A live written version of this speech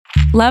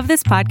Love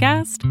this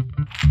podcast?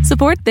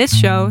 Support this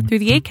show through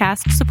the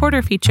Acast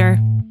supporter feature.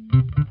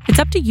 It's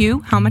up to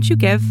you how much you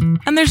give,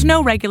 and there's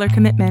no regular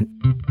commitment.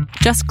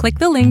 Just click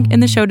the link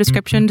in the show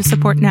description to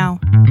support now.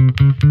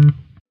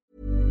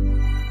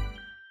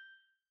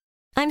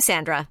 I'm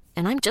Sandra,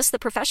 and I'm just the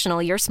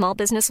professional your small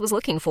business was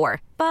looking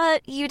for.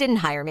 But you didn't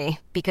hire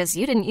me because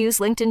you didn't use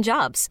LinkedIn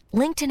Jobs.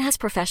 LinkedIn has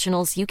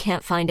professionals you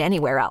can't find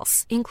anywhere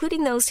else,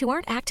 including those who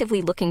aren't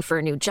actively looking for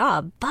a new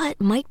job, but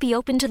might be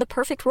open to the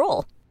perfect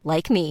role,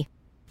 like me.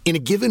 In a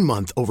given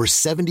month, over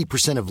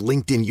 70% of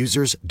LinkedIn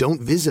users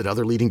don't visit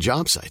other leading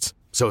job sites.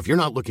 So if you're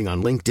not looking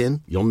on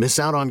LinkedIn, you'll miss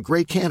out on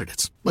great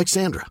candidates like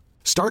Sandra.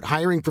 Start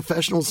hiring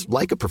professionals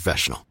like a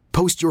professional.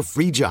 Post your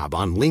free job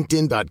on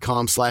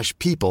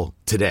linkedin.com/people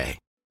today.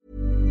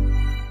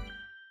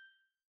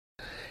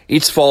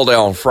 It's Fall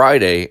Down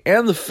Friday,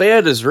 and the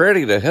Fed is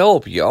ready to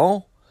help,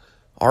 y'all.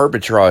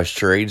 Arbitrage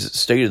Trades at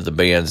State of the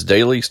Bands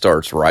Daily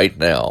starts right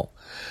now.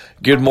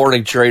 Good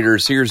morning,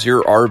 traders. Here's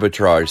your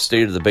Arbitrage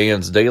State of the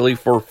Bands Daily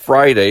for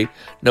Friday,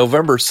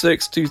 November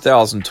 6,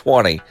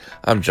 2020.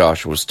 I'm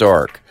Joshua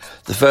Stark.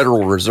 The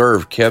Federal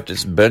Reserve kept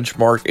its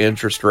benchmark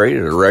interest rate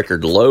at a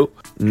record low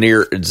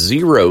near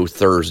zero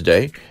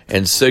Thursday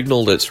and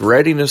signaled its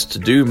readiness to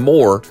do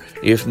more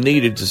if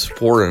needed to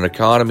support an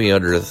economy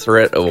under the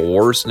threat of a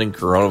worsening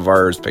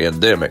coronavirus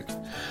pandemic.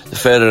 The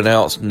Fed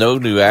announced no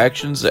new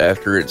actions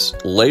after its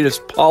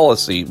latest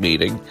policy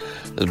meeting,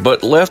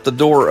 but left the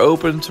door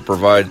open to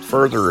provide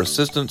further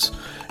assistance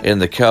in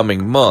the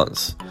coming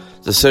months.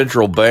 The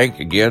central bank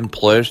again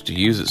pledged to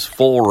use its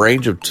full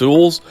range of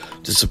tools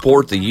to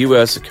support the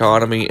U.S.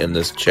 economy in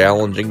this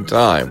challenging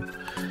time.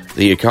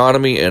 The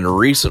economy in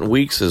recent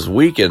weeks has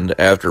weakened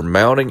after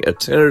mounting a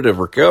tentative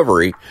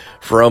recovery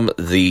from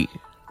the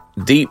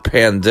deep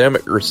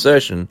pandemic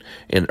recession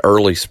in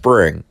early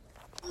spring.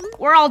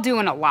 We're all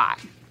doing a lot.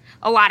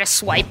 A lot of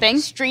swiping,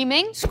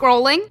 streaming,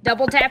 scrolling,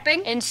 double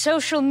tapping, and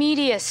social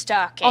media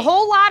stalking. A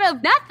whole lot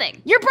of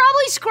nothing. You're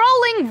probably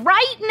scrolling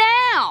right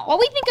now. While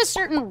we think a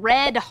certain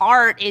red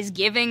heart is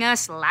giving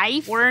us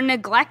life, we're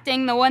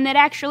neglecting the one that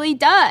actually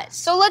does.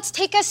 So let's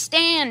take a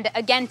stand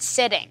against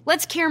sitting.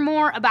 Let's care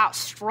more about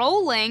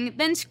strolling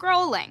than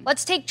scrolling.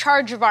 Let's take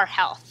charge of our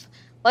health.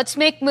 Let's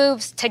make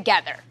moves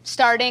together,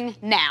 starting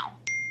now.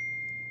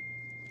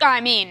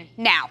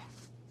 Now.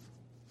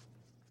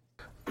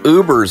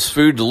 Uber's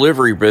food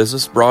delivery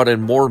business brought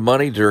in more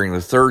money during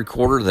the third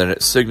quarter than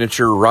its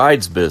signature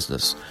rides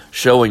business,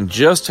 showing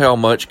just how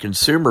much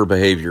consumer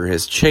behavior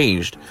has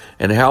changed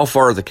and how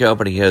far the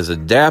company has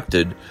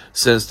adapted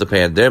since the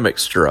pandemic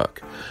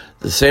struck.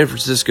 The San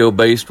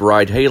Francisco-based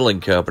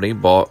ride-hailing company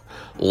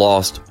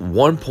lost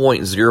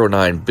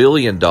 $1.09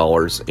 billion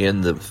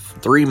in the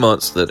 3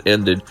 months that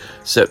ended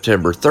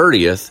September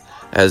 30th,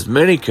 as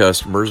many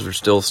customers are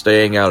still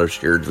staying out of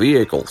shared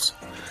vehicles.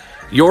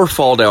 Your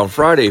Fall Down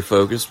Friday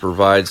focus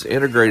provides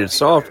integrated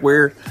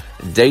software,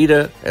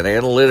 data, and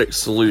analytics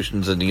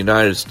solutions in the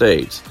United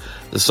States.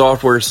 The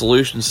Software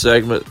Solutions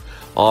segment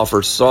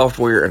offers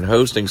software and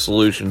hosting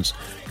solutions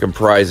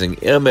comprising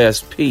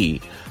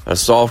MSP, a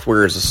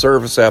software as a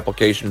service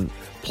application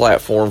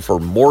platform for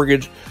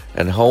mortgage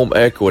and home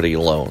equity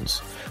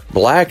loans.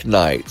 Black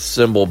Knight,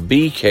 symbol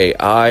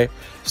BKI,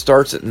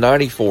 starts at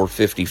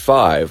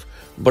 $94.55,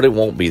 but it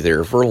won't be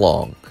there for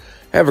long.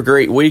 Have a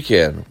great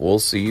weekend. We'll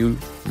see you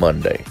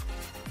Monday.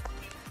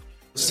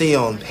 See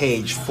on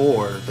page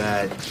 4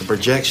 that the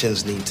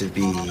projections need to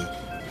be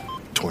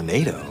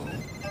tornado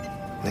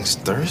next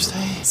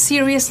Thursday.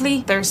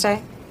 Seriously?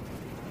 Thursday?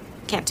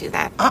 Can't do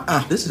that.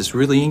 This is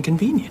really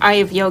inconvenient. I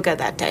have yoga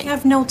that day. I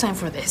have no time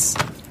for this.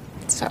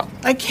 So.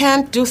 I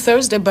can't do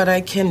Thursday, but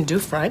I can do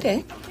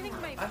Friday.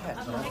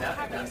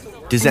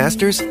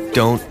 Disasters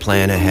don't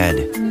plan ahead.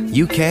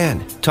 You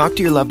can. Talk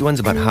to your loved ones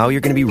about how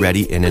you're going to be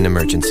ready in an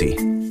emergency.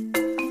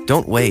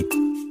 Don't wait.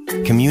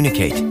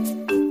 Communicate.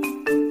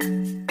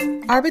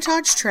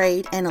 Arbitrage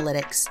Trade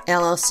Analytics,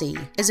 LLC,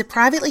 is a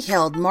privately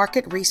held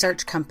market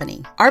research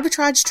company.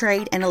 Arbitrage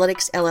Trade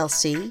Analytics,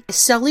 LLC, is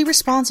solely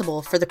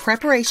responsible for the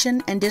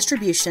preparation and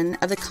distribution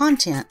of the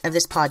content of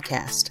this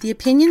podcast. The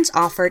opinions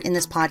offered in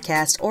this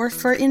podcast are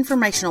for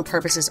informational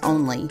purposes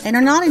only and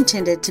are not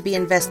intended to be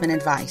investment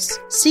advice.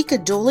 Seek a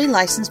duly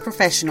licensed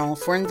professional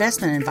for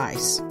investment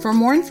advice. For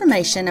more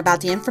information about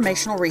the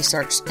informational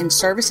research and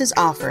services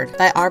offered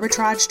by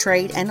Arbitrage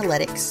Trade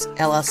Analytics,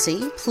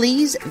 LLC,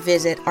 please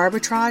visit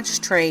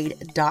arbitragetrade.com.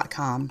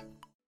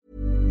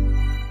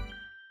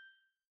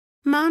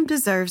 Mom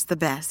deserves the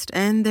best,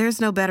 and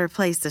there's no better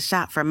place to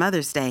shop for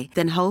Mother's Day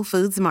than Whole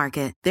Foods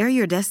Market. They're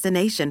your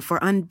destination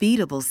for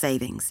unbeatable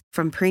savings,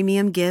 from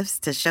premium gifts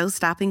to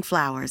show-stopping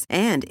flowers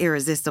and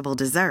irresistible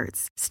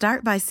desserts.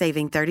 Start by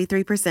saving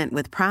 33%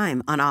 with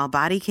Prime on all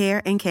body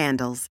care and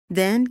candles.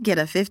 Then get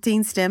a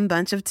 15-stem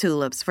bunch of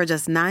tulips for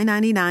just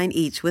 $9.99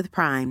 each with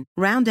Prime.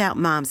 Round out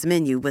Mom's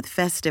menu with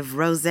festive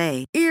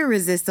rosé,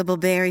 irresistible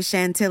berry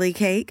chantilly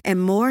cake,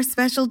 and more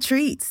special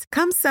treats.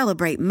 Come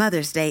celebrate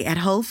Mother's Day at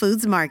Whole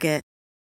Foods Market.